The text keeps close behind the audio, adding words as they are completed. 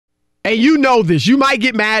and you know this. You might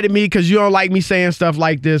get mad at me because you don't like me saying stuff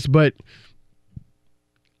like this, but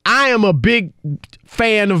I am a big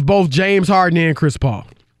fan of both James Harden and Chris Paul.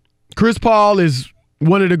 Chris Paul is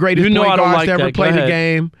one of the greatest point guards to ever play the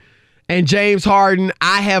game. And James Harden,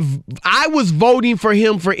 I was voting for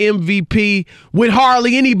him for MVP when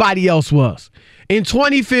hardly anybody else was. In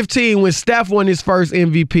 2015, when Steph won his first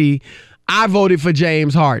MVP, I voted for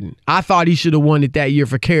James Harden. I thought he should have won it that year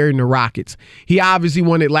for carrying the Rockets. He obviously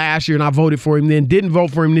won it last year, and I voted for him then. Didn't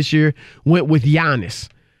vote for him this year. Went with Giannis.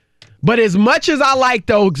 But as much as I like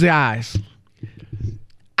those guys,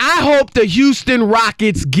 I hope the Houston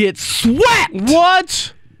Rockets get swept.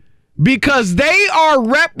 What? Because they are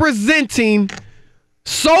representing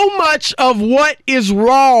so much of what is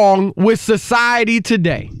wrong with society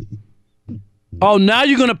today. Oh, now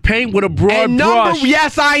you're going to paint with a broad brush.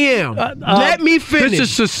 Yes, I am. Let me finish. This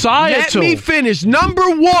is societal. Let me finish. Number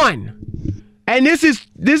one, and this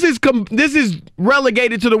is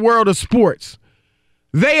relegated to the world of sports.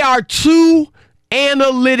 They are too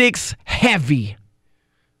analytics heavy.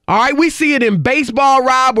 All right, we see it in baseball,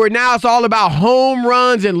 Rob, where now it's all about home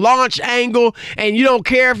runs and launch angle, and you don't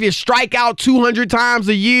care if you strike out 200 times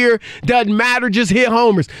a year. Doesn't matter, just hit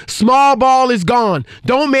homers. Small ball is gone.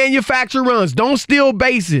 Don't manufacture runs. Don't steal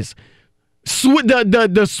bases.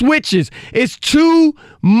 The switches. It's too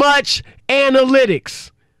much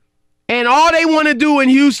analytics. And all they want to do in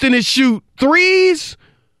Houston is shoot threes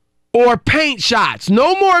or paint shots.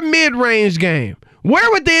 No more mid-range game.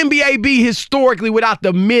 Where would the NBA be historically without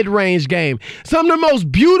the mid-range game? Some of the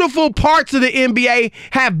most beautiful parts of the NBA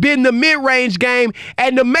have been the mid-range game.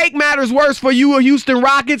 And to make matters worse for you Houston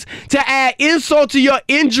Rockets, to add insult to your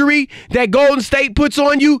injury that Golden State puts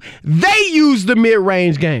on you, they use the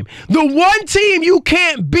mid-range game. The one team you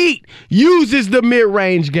can't beat uses the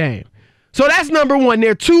mid-range game. So that's number one.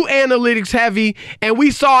 They're too analytics heavy, and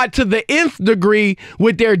we saw it to the nth degree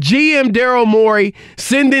with their GM Daryl Morey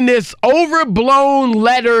sending this overblown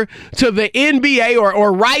letter to the NBA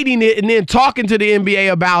or writing it and then talking to the NBA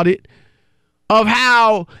about it, of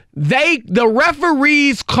how the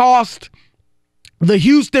referees cost the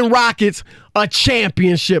Houston Rockets a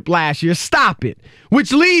championship last year. Stop it.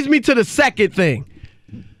 Which leads me to the second thing.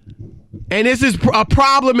 And this is a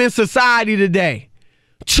problem in society today.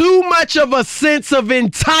 Too much of a sense of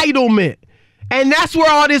entitlement. And that's where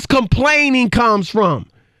all this complaining comes from.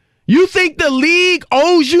 You think the league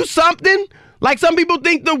owes you something? Like some people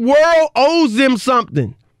think the world owes them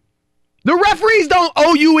something. The referees don't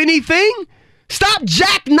owe you anything. Stop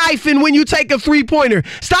jackknifing when you take a three-pointer.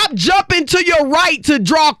 Stop jumping to your right to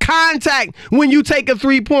draw contact when you take a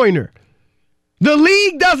three-pointer. The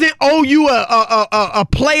league doesn't owe you a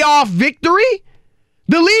playoff victory.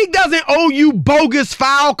 The league doesn't owe you bogus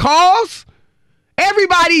foul calls.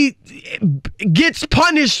 Everybody gets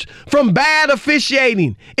punished from bad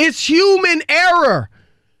officiating. It's human error.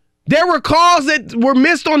 There were calls that were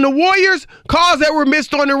missed on the Warriors, calls that were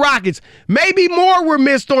missed on the Rockets. Maybe more were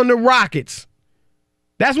missed on the Rockets.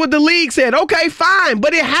 That's what the league said. Okay, fine,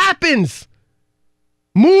 but it happens.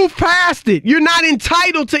 Move past it. You're not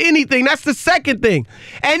entitled to anything. That's the second thing.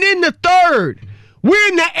 And then the third. We're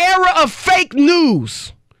in the era of fake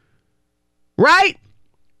news, right?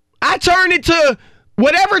 I turn it to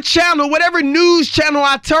whatever channel, whatever news channel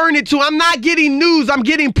I turn it to. I'm not getting news. I'm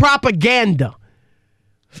getting propaganda.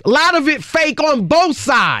 A lot of it fake on both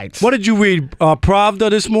sides. What did you read,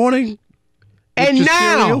 Pravda this morning? And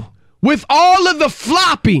now, with all of the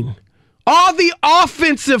flopping, all the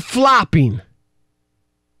offensive flopping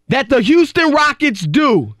that the Houston Rockets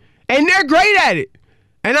do, and they're great at it.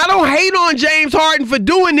 And I don't hate on James Harden for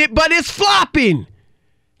doing it, but it's flopping.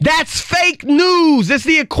 That's fake news. It's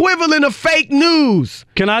the equivalent of fake news.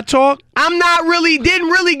 Can I talk? Didn't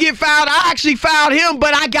really get fouled. I actually fouled him,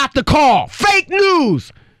 but I got the call. Fake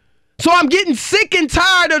news. So I'm getting sick and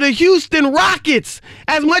tired of the Houston Rockets.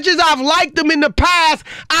 As much as I've liked them in the past,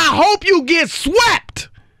 I hope you get swept.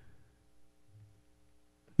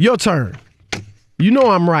 Your turn. You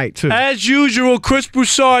know I'm right, too. As usual, Chris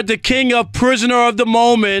Broussard, the king of prisoner of the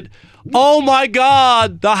moment. Oh, my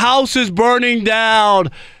God. The house is burning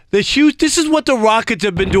down. This is what the Rockets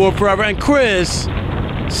have been doing forever. And, Chris,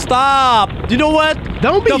 stop. You know what?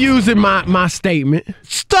 Don't be using my statement.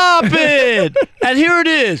 Stop it. And here it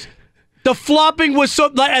is. The flopping was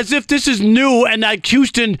so, like, as if this is new and like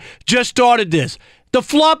Houston just started this. The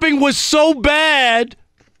flopping was so bad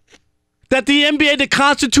that the NBA had to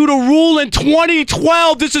constitute a rule in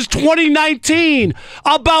 2012, this is 2019,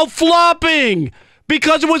 about flopping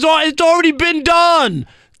because it's already been done.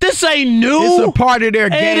 This ain't new. It's a part of their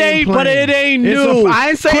game plan. But it ain't new. I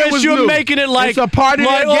ain't saying Chris, it was you're new. making it like it's a part of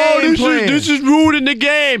their game plan. This is ruining the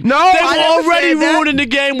game. No, they I were never already said that. ruining the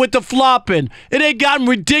game with the flopping. It ain't gotten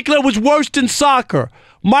ridiculous. It was worse than soccer.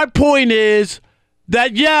 My point is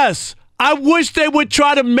that, yes, I wish they would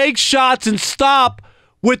try to make shots and stop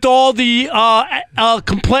with all the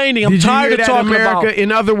complaining. I'm Did tired you hear of that, talking America? about.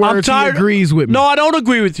 In other words, he agrees with me. No, I don't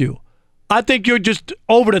agree with you. I think you're just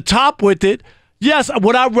over the top with it. Yes,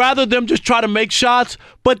 would I rather them just try to make shots?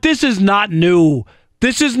 But this is not new.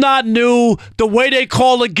 This is not new. The way they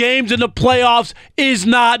call the games in the playoffs is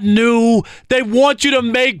not new. They want you to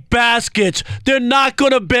make baskets. They're not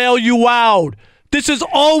going to bail you out. This has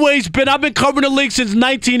always been, I've been covering the league since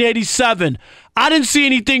 1987. I didn't see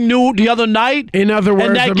anything new the other night. In other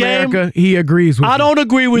words, that America, game, he agrees with you. I don't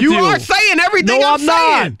agree with you. You are saying everything no, I'm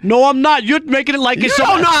saying. No, I'm not. You're making it like You it's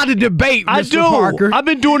don't know how to debate, Mr. I do. Parker. I've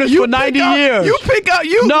been doing this for 90 years. You pick up.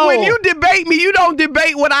 No. When you debate me, you don't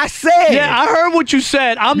debate what I said. Yeah, I heard what you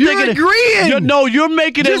said. You're agreeing. You're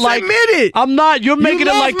making Just it like. admit it. I'm not. You're making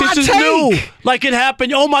it like this is new. take. Like it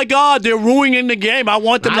happened. Oh my God, they're ruining the game. I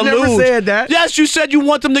want them to lose. I never said that. Yes, you said you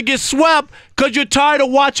want them to get swept because you're tired of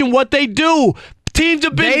watching what they do. Teams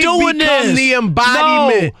have been doing this. The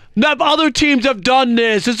embodiment. No, other teams have done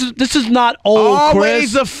this. This is not old,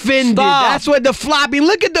 Always Chris. offended. Stop. That's what the flopping.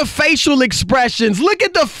 Look at the facial expressions. Look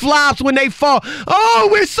at the flops when they fall. Oh,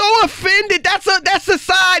 we're so offended. That's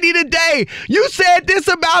society today. You said this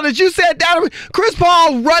about us. You said that. Chris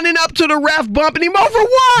Paul running up to the ref, bumping him over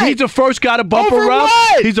what? He's the first guy to bump Over a ref.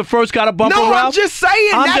 what? He's the first guy to bump a No, ref. I'm just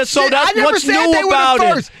saying. That's I never what's said new they were about the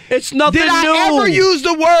it. first. It's nothing Did new. I ever use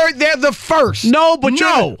the word they're the first? No, but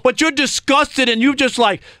no. you're disgusted and you just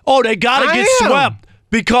like, oh, they got to get swept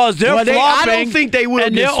because they're flopping. I don't think they will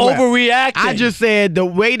and get they're swept. Overreacting. I just said the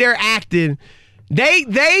way they're acting.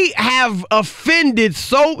 They have offended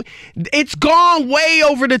so it's gone way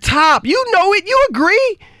over the top. You know it. You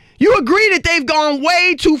agree. You agree that they've gone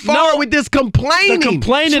way too far with this complaining. The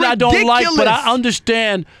complaining I don't like, but I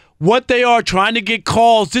understand what they are trying to get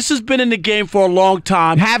calls. This has been in the game for a long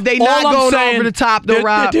time. Have they not gone over the top, though,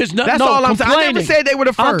 Rob? That's all I'm saying. I never said they were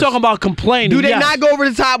the first. I'm talking about complaining. Do they not go over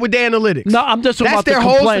the top with the analytics? No, I'm just talking about the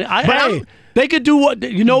complaining. They could do what,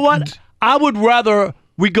 you know what? I would rather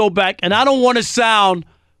we go back, and I don't want to sound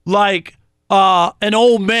like an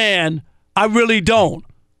old man. I really don't.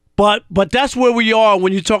 But that's where we are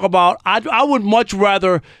when you talk about. I would much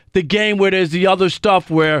rather the game where there's the other stuff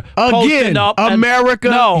where posting up.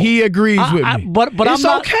 America, he agrees with me. But it's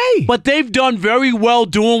okay. But they've done very well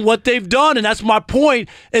doing what they've done, and that's my point.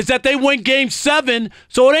 Is that they win Game 7,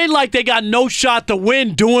 so it ain't like they got no shot to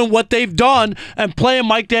win doing what they've done and playing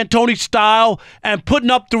Mike D'Antoni style and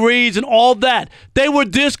putting up threes and all that. They were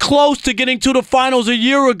this close to getting to the finals a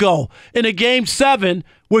year ago in a Game 7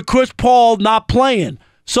 with Chris Paul not playing.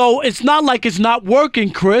 So it's not like it's not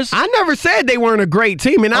working, Chris. I never said they weren't a great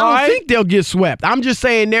team, and I don't think they'll get swept. I'm just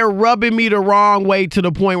saying they're rubbing me the wrong way to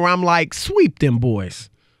the point where I'm like, sweep them boys.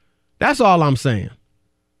 That's all I'm saying.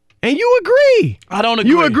 And you agree. I don't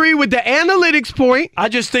agree. You agree with the analytics point. I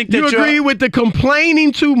just think that you agree with the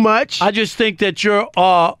complaining too much. I just think that you're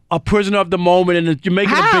a prisoner of the moment and you're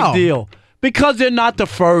making a big deal. Because they're not the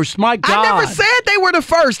first. My God. I never said they were the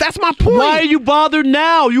first. That's my point. Why are you bothered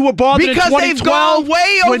now? You were bothered in 2012 they've gone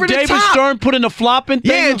way over when the David top. Stern put in the flopping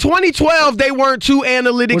thing. Yeah, in 2012, they weren't too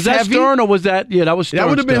analytics Was that heavy. Stern or was that? Yeah, that was Stern. That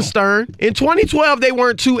would have been Stern. In 2012, they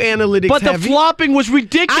weren't too analytics but heavy. But the flopping was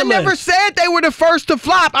ridiculous. I never said they were the first to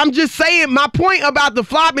flop. I'm just saying my point about the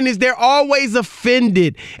flopping is they're always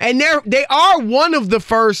offended. And they are one of the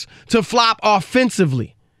first to flop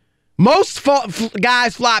offensively. Most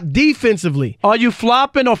guys flop defensively. Are you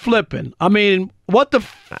flopping or flipping? I mean, what the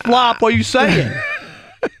flop are you saying?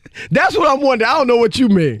 That's what I'm wondering. I don't know what you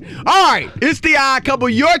mean. All right, it's the Odd Couple.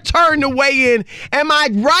 Your turn to weigh in. Am I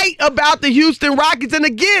right about the Houston Rockets? And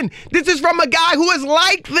again, this is from a guy who has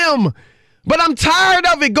liked them. But I'm tired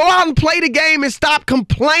of it. Go out and play the game and stop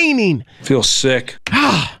complaining. Feel sick.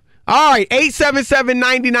 All right,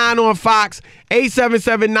 877-99 on Fox,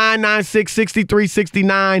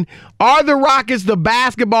 877-996-6369. Are the Rockets the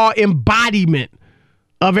basketball embodiment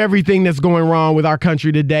of everything that's going wrong with our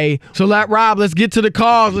country today? So let's get to the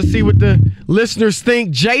calls. Let's see what the listeners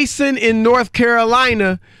think. Jason in North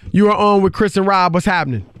Carolina, you are on with Chris and Rob. What's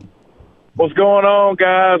happening? What's going on,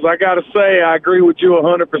 guys? I got to say, I agree with you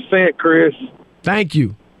 100%, Chris. Thank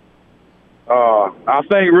you. I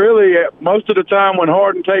think really most of the time when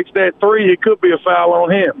Harden takes that three, it could be a foul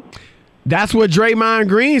on him. That's what Draymond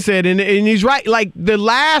Green said, and he's right. Like the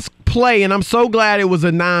last play, and I'm so glad it was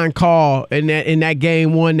a non-call in that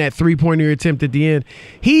game one, that three-pointer attempt at the end.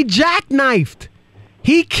 He jackknifed.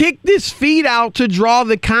 He kicked his feet out to draw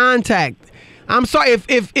the contact. I'm sorry,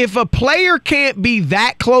 if a player can't be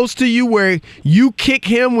that close to you where you kick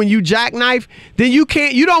him when you jackknife, then you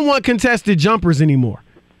don't want contested jumpers anymore.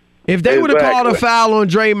 If they would have called a foul on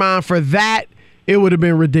Draymond for that, it would have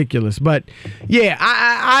been ridiculous. But, yeah,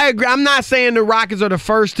 I agree. I'm not saying the Rockets are the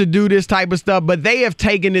first to do this type of stuff, but they have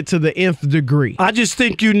taken it to the nth degree. I just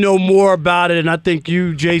think you know more about it, and I think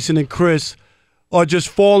you, Jason, and Chris are just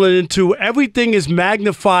falling into everything is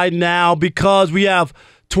magnified now because we have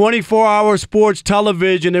 24-hour sports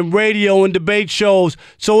television and radio and debate shows.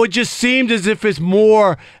 So it just seems as if it's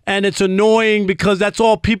more, and it's annoying because that's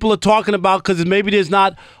all people are talking about because maybe there's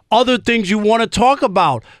not other things you want to talk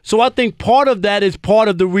about. So I think part of that is part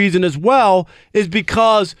of the reason as well is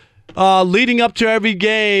because leading up to every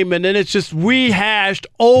game, and then it's just rehashed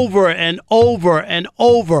over and over and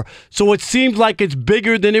over. So it seems like it's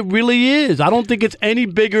bigger than it really is. I don't think it's any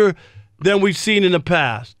bigger than we've seen in the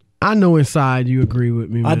past. I know inside you agree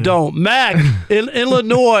with me, man. I don't. Mac, in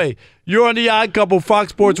Illinois, you're on the Odd Couple, Fox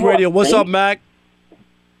Sports Radio. What's up, Mac?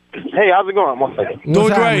 Hey, how's it going? One second.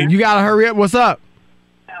 Doing great. You got to hurry up. What's up?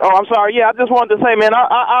 Oh, I'm sorry. Yeah, I just wanted to say, man,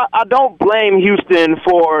 I don't blame Houston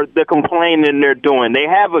for the complaining they're doing. They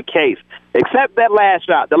have a case, except that last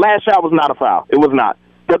shot. The last shot was not a foul. It was not.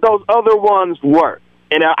 But those other ones were.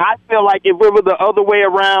 And I feel like if it were the other way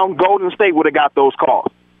around, Golden State would have got those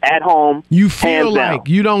calls. At home, you feel like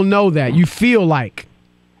you don't know that. You feel like.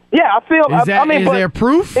 Yeah, I feel. Is there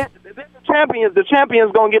proof? The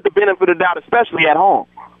champion's gonna get the benefit of the doubt, especially at home,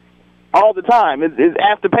 all the time. It's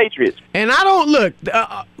after Patriots. And I don't look.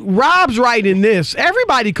 Rob's right in this.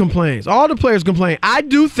 Everybody complains. All the players complain. I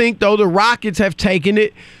do think though the Rockets have taken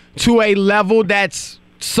it to a level that's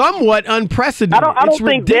somewhat unprecedented. I don't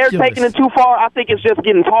think they're taking it too far. I think it's just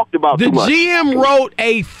getting talked about too much. The GM wrote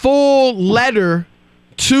a full letter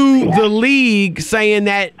to the league saying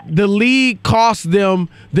that the league cost them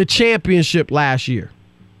the championship last year.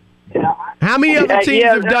 How many other teams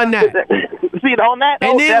have done that? See, on that,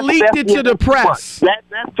 and then leaked it to the press.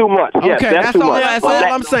 That's too much. Okay, that's all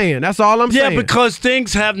I'm saying. That's all I'm saying. Yeah, because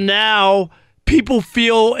things have now. People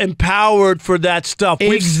feel empowered for that stuff.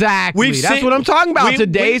 Exactly. That's what I'm talking about.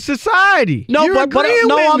 Today's society. No,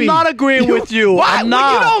 I'm not agreeing with you. Why? I'm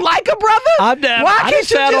not. You don't like a brother? Why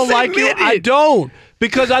can't you I don't just like you. admit it? I don't.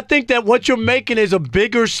 Because I think that what you're making is a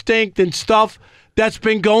bigger stink than stuff that's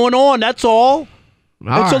been going on. That's all.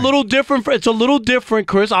 It's a little different. It's a little different,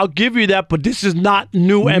 Chris. I'll give you that. But this is not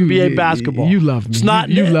new NBA basketball. You love me. It's not.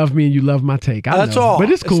 You love me and you love my take. That's all. But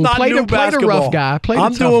it's cool. It's not play new the rough guy. Play the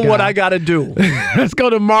I'm tough doing guy. what I got to do. Let's go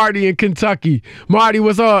to Marty in Kentucky. Marty,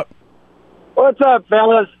 what's up? What's up,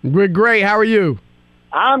 fellas? We're great. How are you?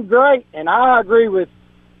 I'm great, and I agree with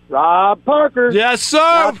Rob Parker. Yes,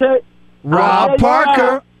 sir. Rob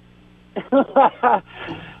Parker.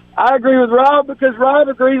 I agree with Rob because Rob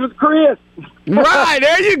agrees with Chris. Right,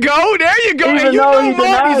 there you go. There you go. Even and you though know he's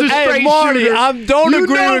Marty's a straight Hey, Marty, shooter. I don't agree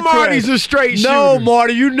with Chris. Marty's a straight shooter. No,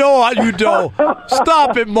 Marty, you know you don't.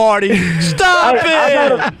 Stop it, Marty. Stop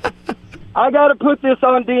it. I got to put this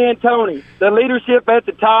on D'Antoni. The leadership at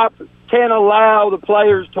the top can't allow the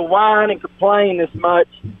players to whine and complain this much.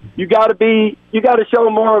 You got to show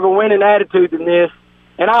more of a winning attitude than this.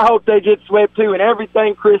 And I hope they get swept too. And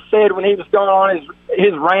everything Chris said when he was going on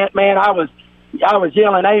his rant, man, I was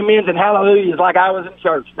yelling amens and hallelujahs like I was in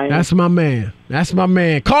church, man. That's my man. That's my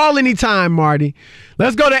man. Call anytime, Marty.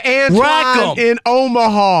 Let's go to Antoine in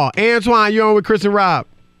Omaha. Antoine, you're on with Chris and Rob.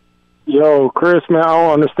 Yo, Chris, man, I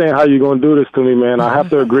don't understand how you're going to do this to me, man. I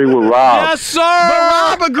have to agree with Rob. Yes, sir.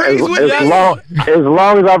 But Rob agrees with you. As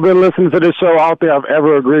long as I've been listening to this show, I don't think I've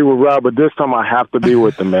ever agreed with Rob, but this time I have to be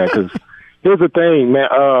with him, man, because here's the thing,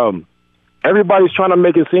 man. Everybody's trying to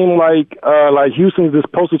make it seem like Houston's this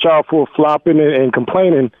poster child for flopping and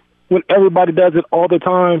complaining when everybody does it all the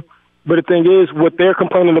time. But the thing is, what they're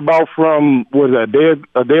complaining about from a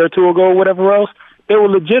day or two ago, or whatever else, they were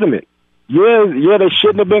legitimate. Yeah, they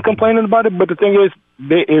shouldn't have been complaining about it. But the thing is,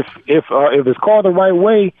 if it's called the right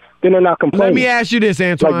way, then they're not complaining. Let me ask you this,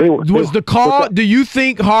 Antoine. Was the call? Do you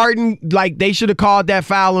think Harden they should have called that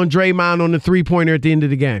foul on Draymond on the 3-pointer at the end of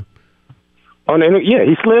the game? Yeah,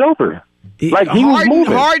 he slid over. Like he was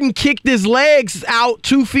moving. Harden kicked his legs out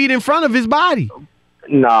 2 feet in front of his body.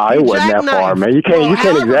 Nah, it wasn't that far, man. You can't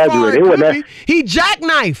exaggerate. It wasn't that. He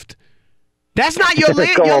jackknifed. That's not your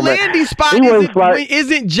landing spot.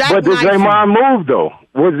 Isn't jackknife? But did Draymond move though?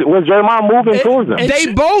 Was Draymond moving towards him?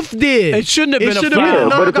 They both did. It shouldn't have been a foul. Yeah,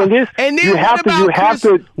 but the thing is, and then you have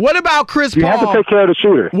to. What about Chris Paul? You have to take care of the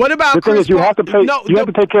shooter. What about the thing Chris is, you Paul? have to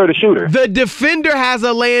take care of the shooter. The defender has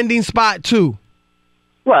a landing spot too.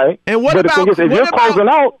 Right. And what but about the thing is, if what you're about, closing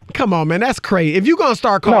out? Come on, man, that's crazy. If you're gonna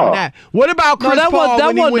start calling No. that, what about Chris that Paul that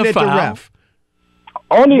when he wasn't went a at the foul. ref?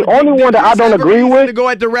 Only Did one that I Chris don't have a agree reason with. to go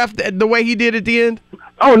at the ref the way he did at the end.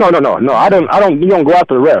 Oh no. I don't. You don't go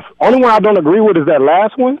after the ref. Only one I don't agree with is that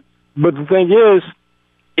last one. But the thing is,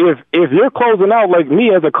 if you're closing out like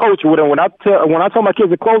me as a coach, when I tell my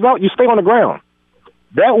kids to close out, you stay on the ground.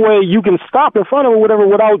 That way you can stop in front of them, whatever,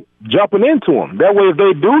 without jumping into them. That way, if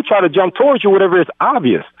they do try to jump towards you, whatever, it's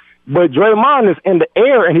obvious. But Draymond is in the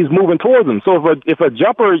air and he's moving towards them. So if a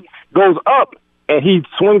jumper goes up and he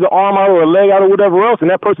swings an arm out or a leg out or whatever else, and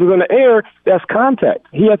that person's in the air, that's contact.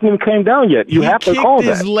 He hasn't even came down yet. You have to call that. He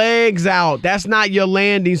kicked his legs out. That's not your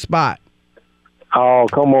landing spot. Oh,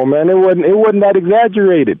 come on, man! It wasn't that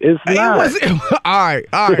exaggerated. It's not. All right.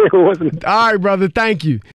 It wasn't. All right, brother. Thank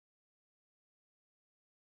you.